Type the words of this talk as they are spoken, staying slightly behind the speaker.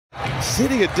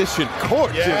City Edition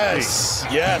court. Yes,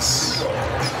 yes.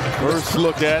 First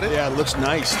look at it. Yeah, it looks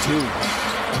nice too.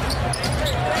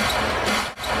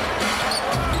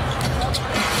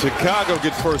 Chicago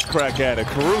gets first crack at it.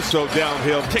 Caruso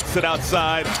downhill, kicks it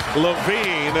outside.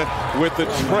 Levine with the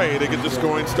tray to get the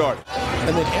scoring start.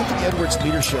 And then Anthony Edwards'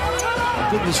 leadership.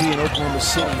 Good to see in Oklahoma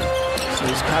City. So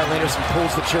as Kyle Anderson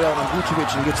pulls the chair out on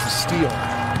Vucevic and gets the steal.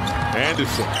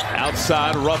 Anderson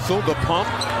outside, Russell, the pump.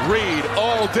 Reed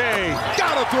all day,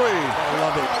 got a three. I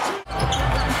love it.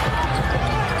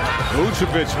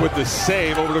 Vucevic with the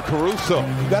save over to Caruso.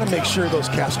 You got to make sure those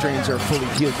calf strains are fully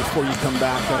healed before you come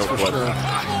back, that's for sure.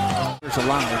 There's a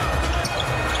line.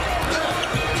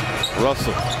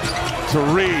 Russell to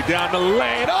Reed down the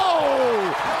lane.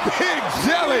 Oh! Big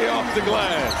jelly off the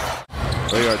glass.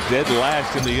 They are dead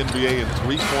last in the NBA in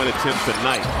three-point attempts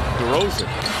tonight. DeRozan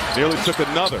nearly took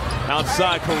another.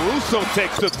 Outside, Caruso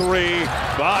takes the three.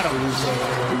 Bottoms.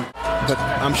 But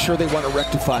I'm sure they want to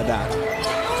rectify that.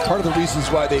 Part of the reasons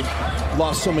why they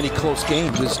lost so many close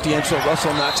games is D'Angelo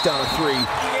Russell knocks down a three.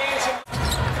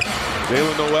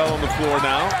 Jalen Noel on the floor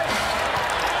now.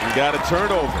 He got a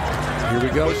turnover. Here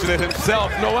we go. Pushing it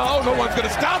himself. Noel, no one's going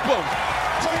to stop him.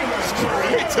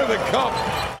 Straight to the cup.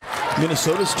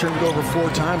 Minnesota's turned it over 4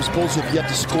 times. Bulls have yet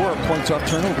to score points off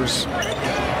turnovers.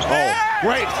 Oh,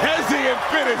 great hezzy and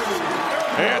finish.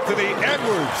 Anthony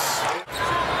Edwards.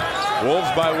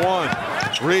 Wolves by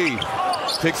 1. Reed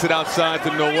takes it outside to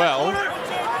Noel.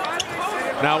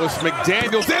 Now it's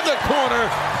McDaniels in the corner.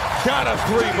 Got a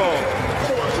 3-ball.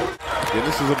 Yeah,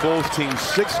 this is a Bulls team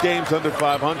 6 games under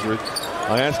 500.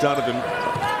 I asked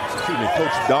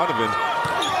Coach Donovan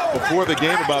before the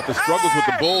game about the struggles with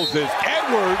the Bulls as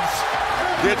Edwards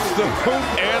gets the hoop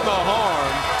and the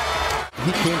harm.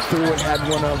 He came through and had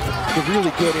one of the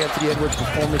really good Anthony Edwards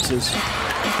performances.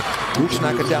 Vooch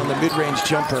knocking down the mid-range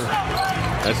jumper.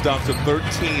 That stops a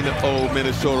 13-0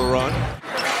 Minnesota run.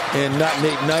 And not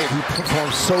Nate Knight, who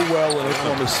performed so well in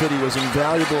Oklahoma City, was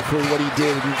invaluable for what he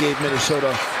did. He gave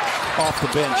Minnesota off the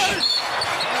bench.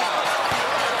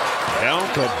 Down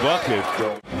to bucket.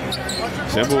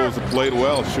 Timberwolves have played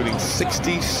well, shooting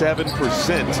 67%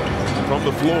 from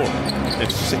the floor and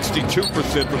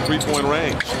 62% from three-point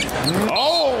range.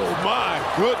 Oh, my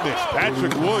goodness.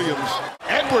 Patrick Williams.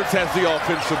 Edwards has the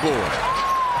offensive board.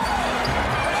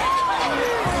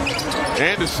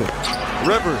 Anderson.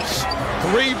 Rivers.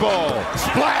 3-ball.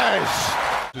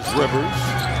 Splash. This is Rivers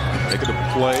making a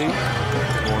play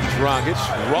on Dragic.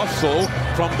 Russell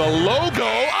from the logo.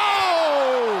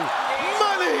 Oh!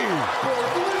 Money!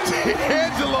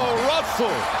 D'Angelo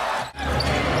Russell.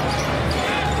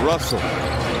 Russell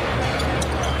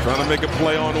trying to make a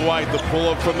play on White. The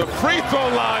pull-up from the free throw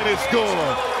line is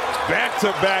good.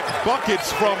 Back-to-back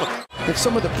buckets from... In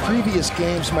some of the previous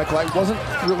games, Michael, I wasn't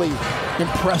really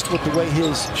impressed with the way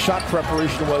his shot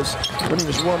preparation was when he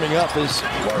was warming up, as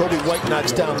Kobe White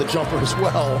knocks down the jumper as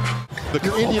well.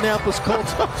 Your Indianapolis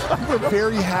Colts were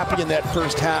very happy in that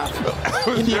first half.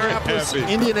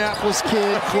 Indianapolis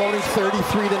kid floating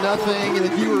 33-0 and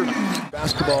if you were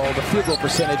basketball, the field goal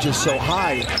percentage is so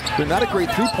high. They're not a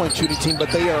great three-point shooting team, but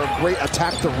they are a great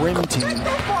attack the rim team.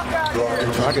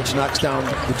 Dragic knocks down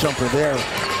the jumper there.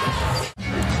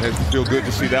 It feel good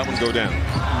to see that one go down.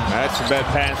 That's a bad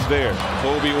pass there.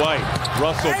 Kobe White.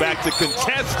 Russell back to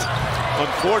contest.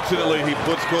 Unfortunately, he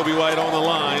puts Kobe White on the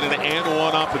line, an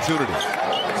and-one opportunity.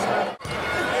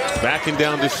 Backing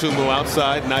down to Sumo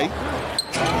outside. Knight.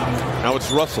 Now it's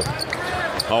Russell.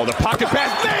 Oh, the pocket pass.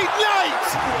 Nate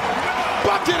Knight!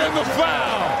 Bucket and the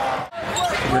foul!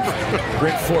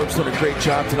 Brent Forbes did a great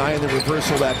job denying the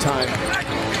reversal that time.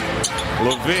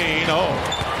 Levine. Oh.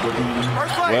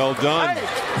 Well done.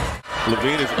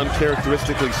 Levine has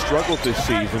uncharacteristically struggled this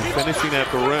season, finishing at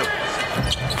the rim.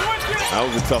 That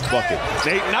was a tough bucket.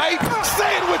 Nate Knight,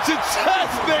 sandwich and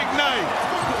chest, Nate Knight.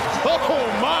 Oh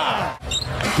my!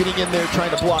 Getting in there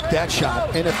trying to block that shot.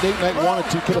 And if Nate Knight wanted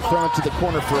to, could have thrown it to the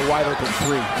corner for a wide open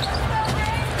three.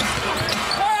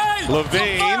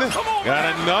 Levine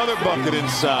got another bucket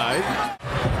inside.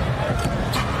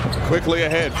 Quickly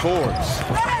ahead, Forbes.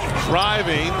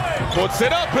 Driving, puts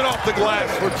it up and off the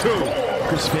glass for 2.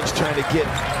 Chris Finch trying to get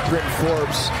Brent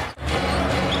Forbes.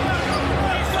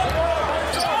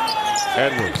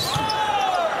 Edwards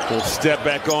will step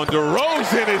back on.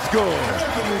 DeRozan is good.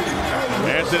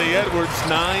 Anthony Edwards,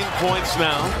 9 points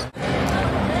now.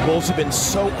 Bulls have been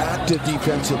so active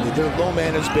defensively. Their low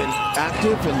man has been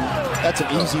active, and that's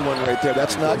an easy one right there.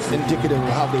 That's not indicative of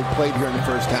how they played here in the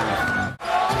first half.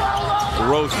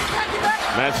 DeRozan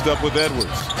matched up with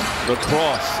Edwards. The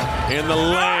cross in the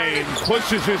lane,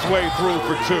 pushes his way through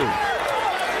for 2.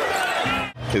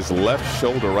 His left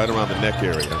shoulder right around the neck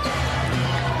area.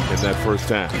 in that first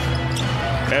half.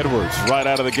 Edwards right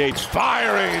out of the gates,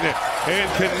 firing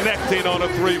and connecting on a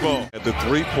three ball at the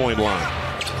three-point line.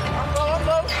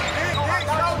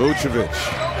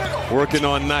 Vucevic working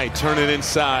on Knight, turning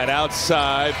inside,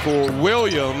 outside for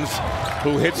Williams,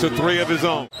 who hits a three of his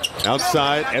own.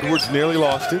 Outside, Edwards nearly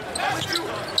lost it.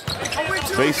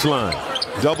 Baseline,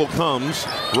 double comes.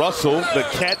 Russell, the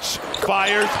catch,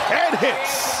 fires, and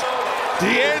hits.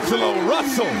 D'Angelo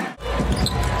Russell.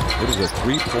 It is a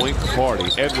three-point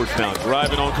party. Edwards now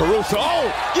driving on Caruso.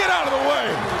 Oh, get out of the way.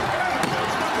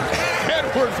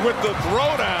 Edwards with the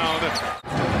throwdown.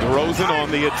 DeRozan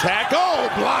on the attack. Oh,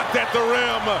 blocked at the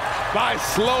rim by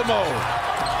Slow-Mo.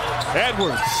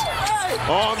 Edwards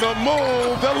on the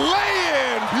move. The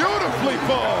lay-in beautifully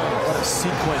falls. What a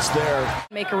sequence there.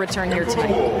 Make a return here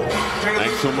tonight.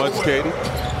 Thanks so much, Katie.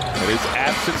 In his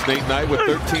absence, Nate Knight with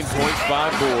 13 points,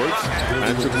 5 boards.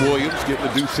 Patrick Williams getting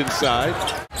the deuce inside.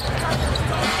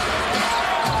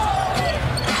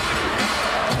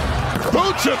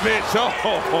 Vucevic,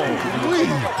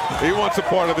 he wants a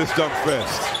part of this dunk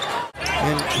fest.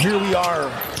 And here we are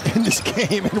in this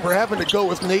game, and we're having to go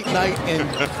with Nate Knight and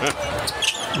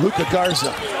Luka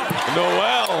Garza.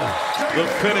 Noel, the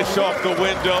finish off the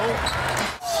window.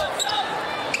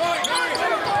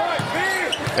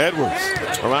 Edwards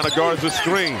around a Garza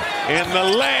screen. In the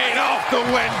lane, off the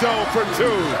window for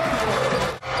 2.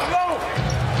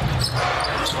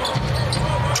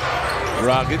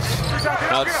 Dragic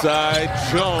outside,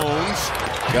 Jones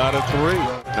got a 3.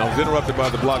 Now I was interrupted by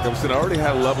the block. I was saying I already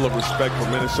had a level of respect for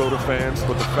Minnesota fans,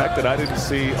 but the fact that I didn't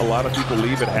see a lot of people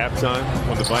leave at halftime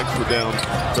when the Vikes were down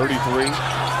 33.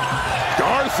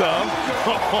 Garza,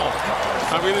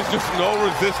 I mean, there's just no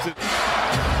resistance.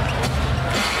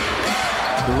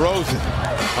 DeRozan,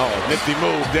 nifty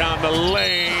move down the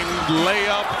lane,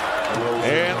 layup,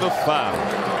 and the foul.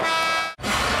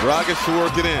 Dragic to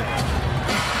work it in.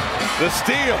 The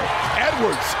steal,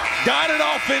 Edwards got it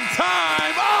off in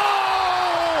time.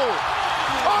 Oh!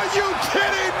 Are you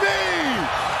kidding me?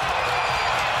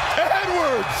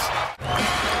 Edwards!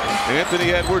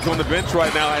 Anthony Edwards on the bench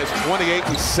right now has 28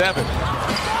 and 7.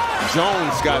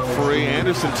 Jones got free.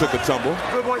 Anderson took a tumble.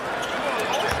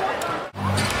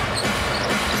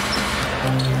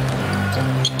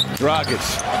 Dragic,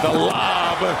 the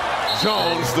lob.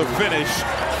 Jones, the finish.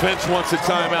 Finch wants a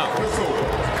timeout.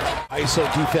 ISO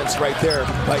defense right there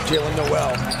by Jalen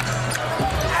Noel.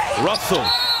 Russell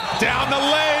down the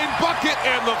lane, bucket,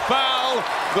 and the foul.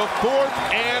 The 4th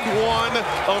and 1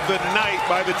 of the night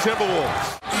by the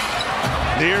Timberwolves.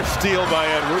 Near steal by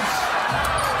Edwards.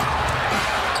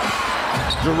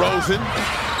 DeRozan,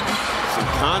 some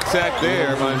contact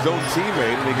there by his own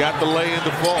teammate, and he got the lay-in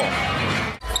to fall.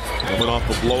 Coming off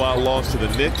a blowout loss to the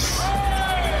Knicks.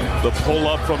 The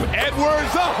pull-up from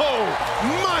Edwards. Oh,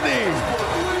 money!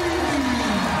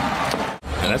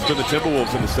 And that's been the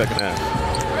Timberwolves in the second half.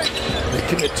 They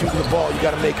commit to the ball. You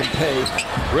got to make them pay.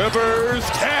 Rivers,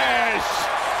 cash.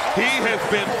 He has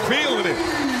been feeling it.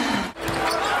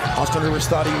 Austin Rivers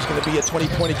thought he was going to be a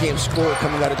 20-point a game scorer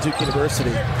coming out of Duke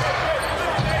University.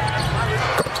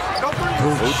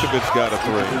 Vucevic got a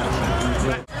 3.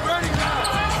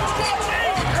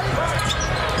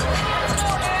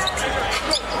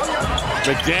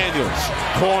 McDaniels,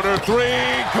 corner 3,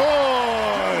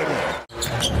 good!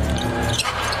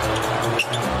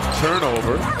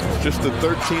 Turnover, just the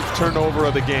 13th turnover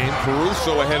of the game.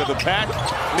 Caruso ahead of the pack.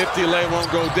 Nifty lay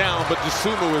won't go down, but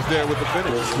DeSumo is there with the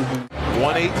finish.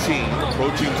 1:18,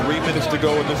 approaching 3 minutes to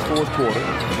go in this 4th quarter.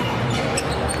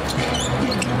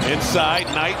 Inside,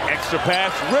 Knight, extra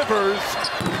pass, Rivers.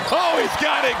 Oh, he's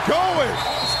got it going!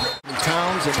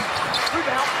 Towns and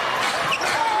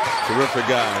terrific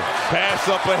guy. Pass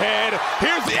up ahead.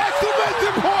 Here's the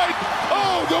exclamation point.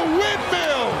 Oh, the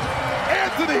windmill.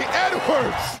 Anthony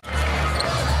Edwards.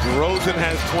 DeRozan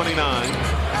has 29.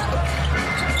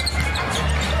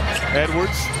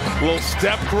 Edwards, little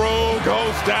step through,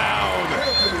 goes down.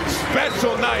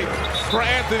 Special night for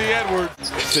Anthony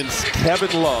Edwards. Since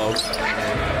Kevin Love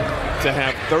to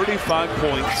have 35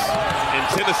 points and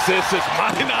 10 assists as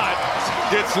Minot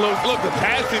gets loose. Look, the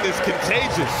passing is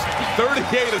contagious.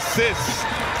 38 assists.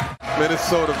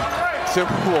 Minnesota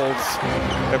Timberwolves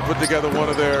have put together one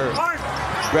of their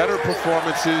better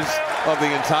performances of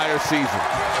the entire season.